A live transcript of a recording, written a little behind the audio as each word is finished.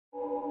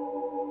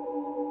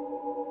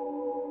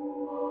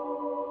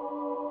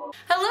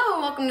Hello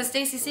and welcome to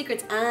Stacey's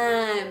Secrets.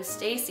 I'm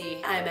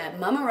Stacey. I'm at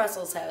Mama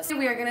Russell's house.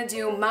 We are gonna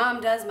do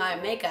Mom Does My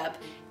Makeup,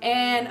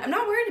 and I'm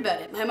not worried about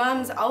it. My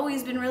mom's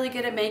always been really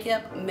good at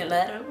makeup.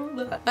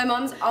 My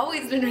mom's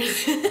always been really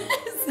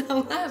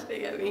stop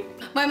laughing at me.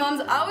 My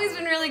mom's always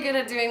been really good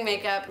at doing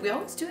makeup. We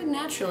always do it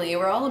naturally.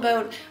 We're all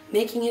about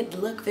making it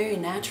look very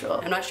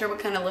natural. I'm not sure what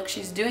kind of look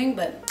she's doing,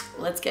 but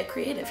let's get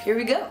creative. Here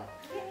we go.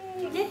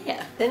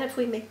 Yeah. Then if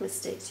we make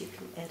mistakes, you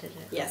can edit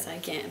it. Yes, I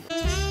can.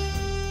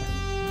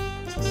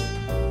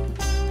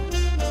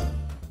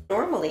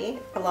 Normally,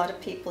 a lot of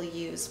people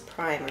use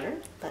primer,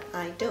 but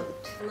I don't.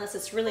 Unless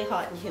it's really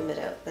hot and humid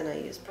out, then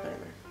I use primer.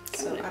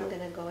 So I'm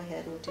gonna go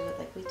ahead and do it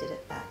like we did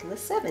it back in the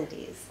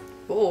 70s.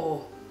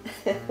 Oh,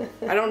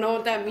 I don't know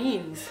what that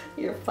means.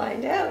 You'll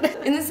find out.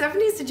 In the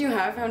 70s, did you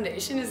have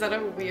foundation? Is that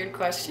a weird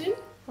question?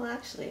 Well,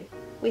 actually,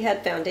 we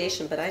had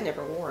foundation, but I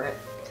never wore it.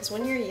 Because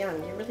when you're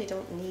young, you really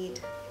don't need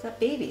that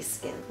baby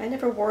skin. I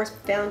never wore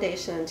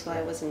foundation until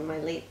I was in my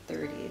late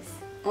 30s.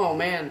 Oh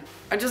man,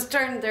 I just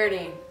turned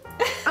 30.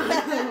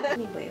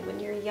 Anyway, when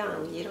you're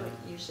young, you don't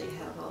usually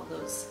have all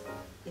those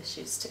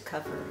issues to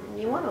cover. And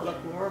you want to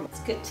look normal. It's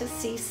good to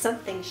see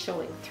something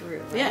showing through.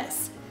 Right?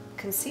 Yes.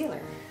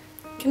 Concealer.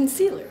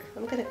 Concealer.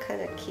 I'm going to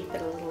kind of keep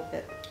it a little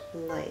bit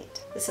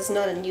light. This is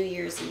not a New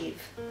Year's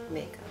Eve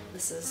makeup.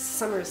 This is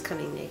summer's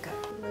coming makeup.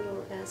 A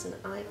little as an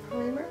eye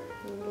primer.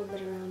 A little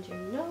bit around your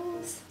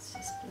nose. Let's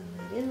just blend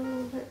that in a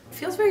little bit. It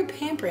feels very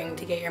pampering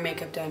to get your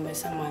makeup done by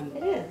someone.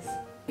 It is.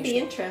 It'd be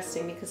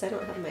interesting because I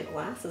don't have my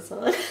glasses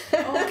on.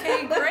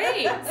 Okay,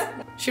 great.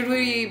 Should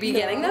we be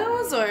getting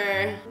those or?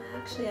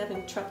 I'm actually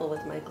having trouble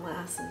with my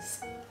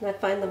glasses. And I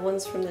find the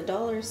ones from the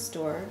dollar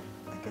store,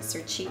 I guess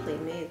they're cheaply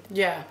made.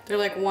 Yeah, they're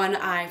like one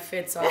eye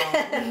fits all.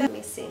 Let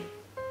me see.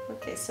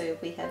 Okay, so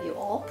we have you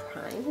all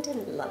primed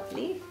and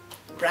lovely.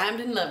 Primed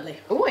and lovely.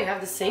 Oh, I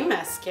have the same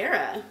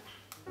mascara.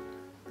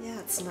 Yeah,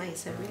 it's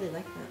nice. I really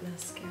like that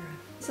mascara.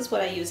 This is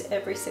what I use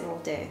every single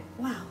day.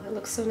 Wow, it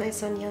looks so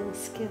nice on young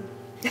skin.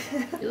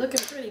 You're looking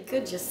pretty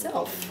good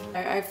yourself.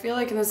 I feel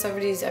like in the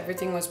 70s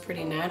everything was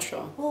pretty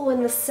natural. Oh,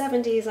 in the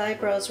 70s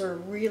eyebrows were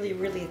really,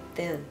 really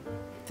thin.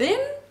 Thin?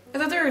 I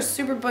thought they were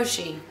super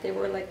bushy. They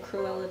were like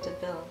Cruella de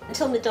Vil.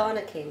 Until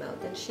Madonna came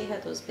out, then she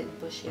had those big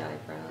bushy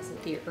eyebrows.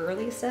 In the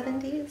early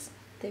 70s,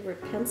 they were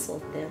pencil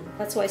thin.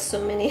 That's why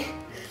so many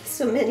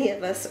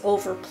of us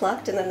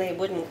overplucked and then they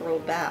wouldn't grow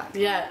back.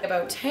 Yeah,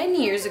 about 10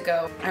 years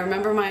ago, I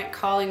remember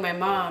calling my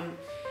mom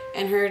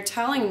and her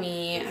telling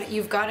me,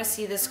 you've got to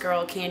see this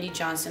girl, Candy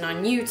Johnson,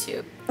 on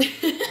YouTube.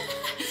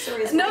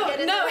 Sorry, No,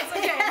 it's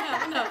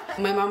okay, no.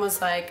 My mom was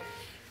like,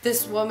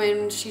 this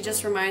woman, she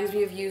just reminds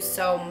me of you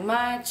so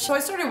much. So I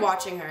started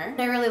watching her.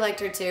 I really liked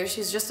her too.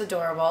 She's just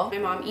adorable. My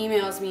mom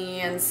emails me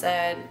and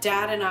said,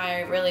 Dad and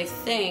I really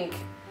think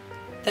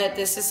that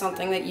this is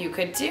something that you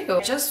could do.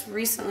 I just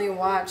recently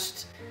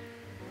watched,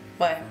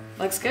 what,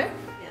 looks good?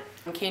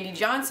 Candy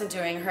Johnson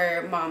doing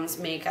her mom's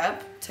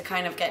makeup to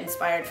kind of get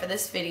inspired for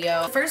this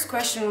video. The first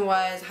question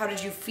was, how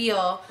did you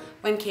feel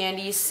when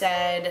Candy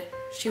said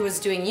she was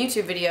doing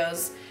YouTube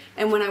videos?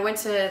 And when I went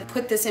to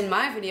put this in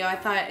my video, I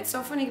thought, it's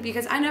so funny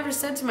because I never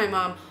said to my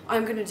mom,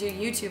 I'm gonna do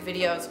YouTube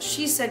videos.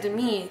 She said to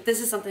me,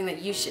 this is something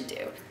that you should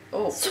do.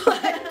 Oh.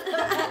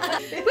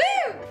 Woo!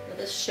 Well,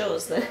 this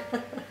shows that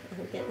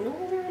I'm getting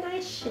older and I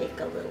shake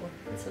a little.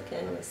 It's okay,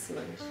 I'm gonna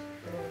smudge.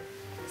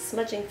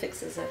 Smudging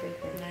fixes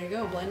everything. There you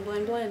go, blend,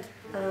 blend, blend.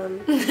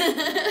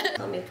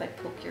 Tell me if I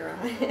poke your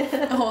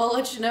eye. Oh, I'll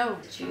let you know.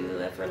 Did you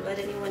ever let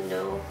anyone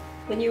know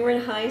when you were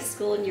in high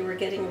school and you were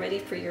getting ready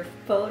for your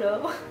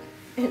photo?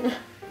 And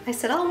I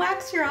said, I'll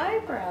wax your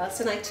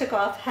eyebrows. And I took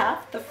off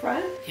half the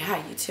front.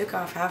 Yeah, you took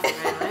off half of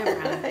my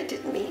eyebrow. I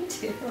didn't mean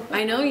to.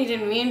 I know you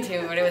didn't mean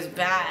to, but it was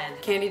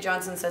bad. Candy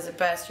Johnson says it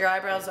best. Your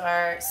eyebrows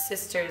are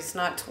sisters,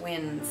 not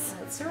twins.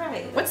 That's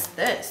right. What's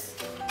this?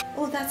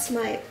 Oh, that's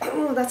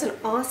that's an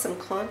awesome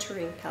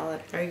contouring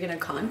palette. Are you gonna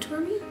contour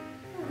me?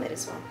 I might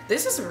as well.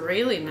 This is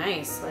really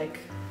nice. Like,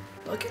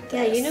 look at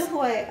this. Yeah, you know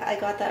who I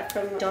got that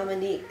from?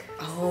 Dominique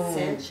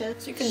Sanchez.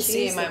 So you can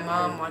see my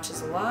mom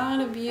watches a lot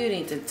of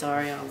beauty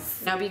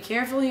tutorials. Now be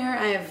careful here,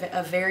 I have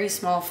a very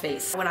small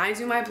face. When I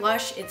do my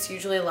blush, it's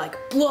usually like,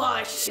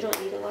 blush! You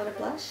don't need a lot of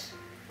blush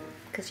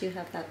because you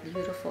have that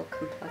beautiful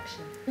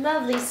complexion.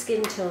 Lovely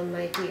skin tone,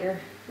 my dear.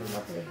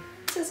 Lovely.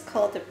 This is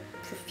called the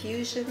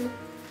Profusion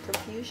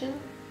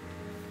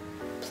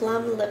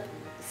Plum Lip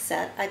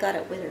Set. I got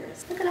it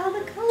Winners. Look at all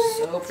the colors.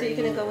 So pretty.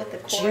 So you're gonna go with the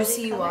corally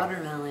juicy color.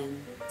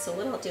 watermelon. So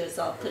what I'll do is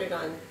I'll put it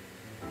on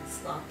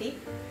sloppy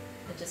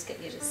and just get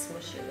you to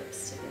smush your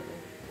lips together.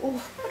 Oh,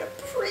 what a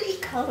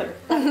pretty color.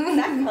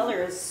 That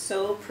color is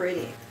so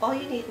pretty. All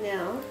you need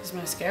now is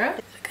mascara.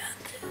 Look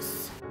at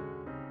this.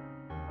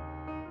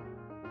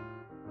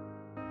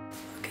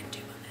 Look into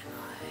my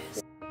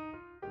eyes.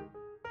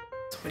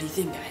 What do you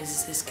think, guys?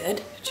 Is this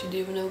good? Did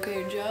you do an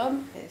okay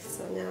job? Okay,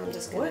 so now I'm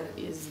just gonna... What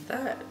is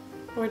that?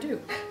 What do I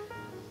do?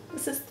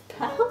 This is the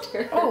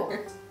powder. Oh.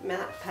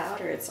 Matte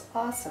powder. It's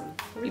awesome.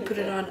 Really You put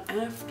good. it on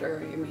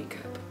after your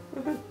makeup.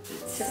 To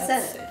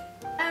set it.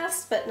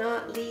 Last but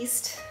not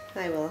least,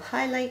 I will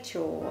highlight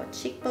your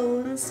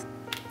cheekbones.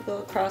 Go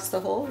across the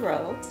whole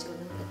row. Let's do a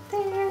little bit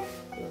there,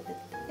 a little bit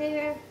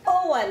there.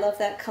 Oh, I love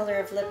that color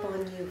of lip on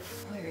you.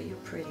 Boy, are you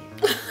pretty.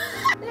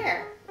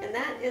 There. And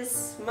that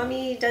is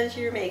Mommy Does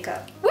Your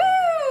Makeup. Woo!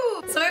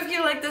 So if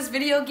you like this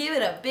video, give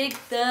it a big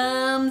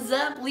thumbs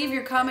up. Leave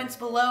your comments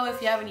below if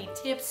you have any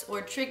tips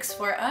or tricks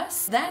for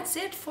us. That's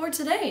it for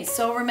today.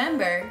 So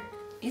remember,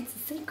 it's a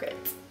secret.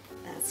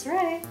 That's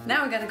right.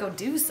 Now we gotta go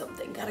do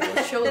something. Gotta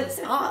go show this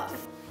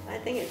off. I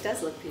think it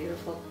does look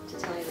beautiful, to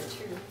tell you the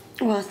truth.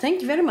 Well,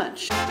 thank you very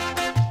much.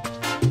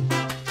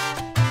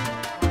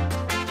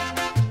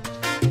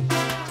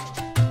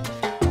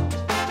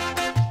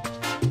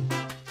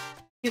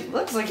 It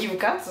looks like you've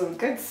got some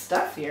good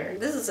stuff here.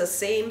 This is the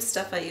same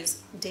stuff I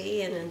use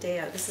day in and day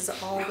out. This is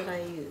all that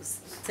I use.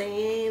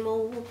 Same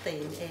old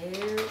thing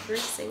every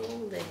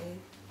single day.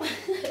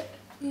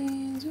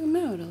 Zoom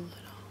out a little.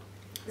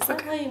 Is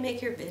that how you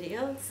make your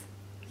videos?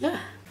 Yeah.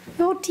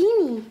 Oh,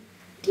 teeny.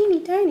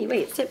 Teeny tiny.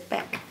 Wait, sit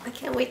back. I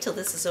can't wait till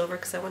this is over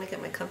because I want to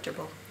get my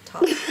comfortable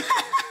top.